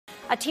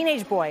A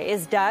teenage boy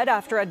is dead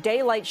after a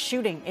daylight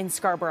shooting in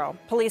Scarborough.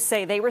 Police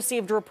say they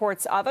received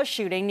reports of a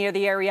shooting near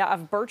the area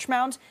of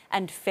Birchmount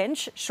and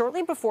Finch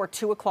shortly before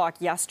 2 o'clock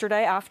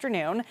yesterday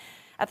afternoon.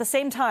 At the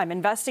same time,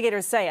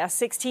 investigators say a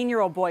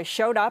 16-year-old boy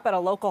showed up at a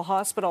local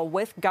hospital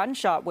with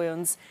gunshot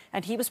wounds,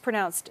 and he was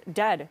pronounced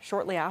dead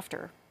shortly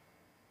after.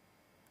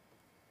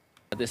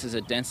 This is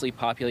a densely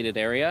populated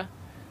area.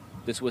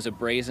 This was a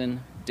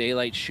brazen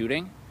daylight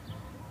shooting.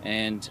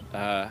 And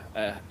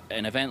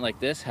an event like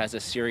this has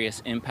a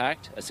serious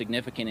impact, a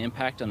significant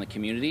impact on the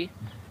community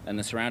and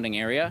the surrounding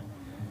area.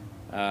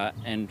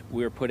 And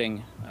we're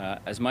putting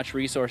as much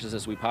resources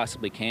as we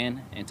possibly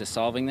can into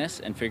solving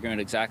this and figuring out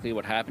exactly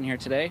what happened here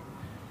today.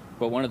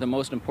 But one of the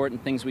most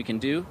important things we can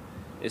do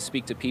is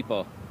speak to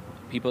people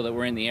that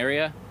were in the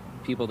area,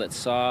 people that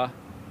saw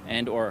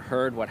and or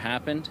heard what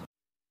happened.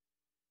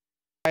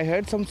 I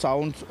heard some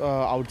sounds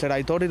outside.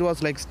 I thought it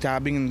was like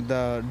stabbing in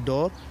the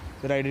door.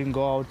 That I didn't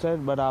go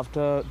outside, but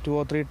after 2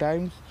 or 3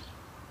 times,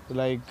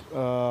 like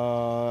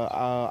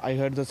I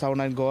heard the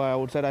sound and go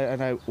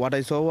outside, what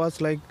I saw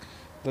was like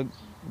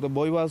the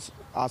boy was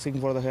asking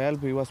for the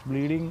help. He was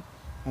bleeding,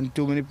 and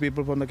too many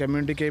people from the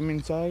community came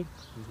inside,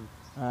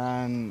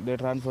 and they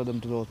transferred them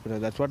to the hospital.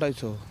 That's what I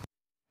saw.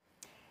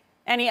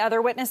 Any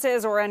other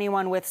witnesses or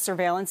anyone with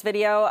surveillance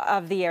video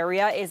of the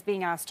area is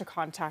being asked to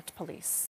contact police.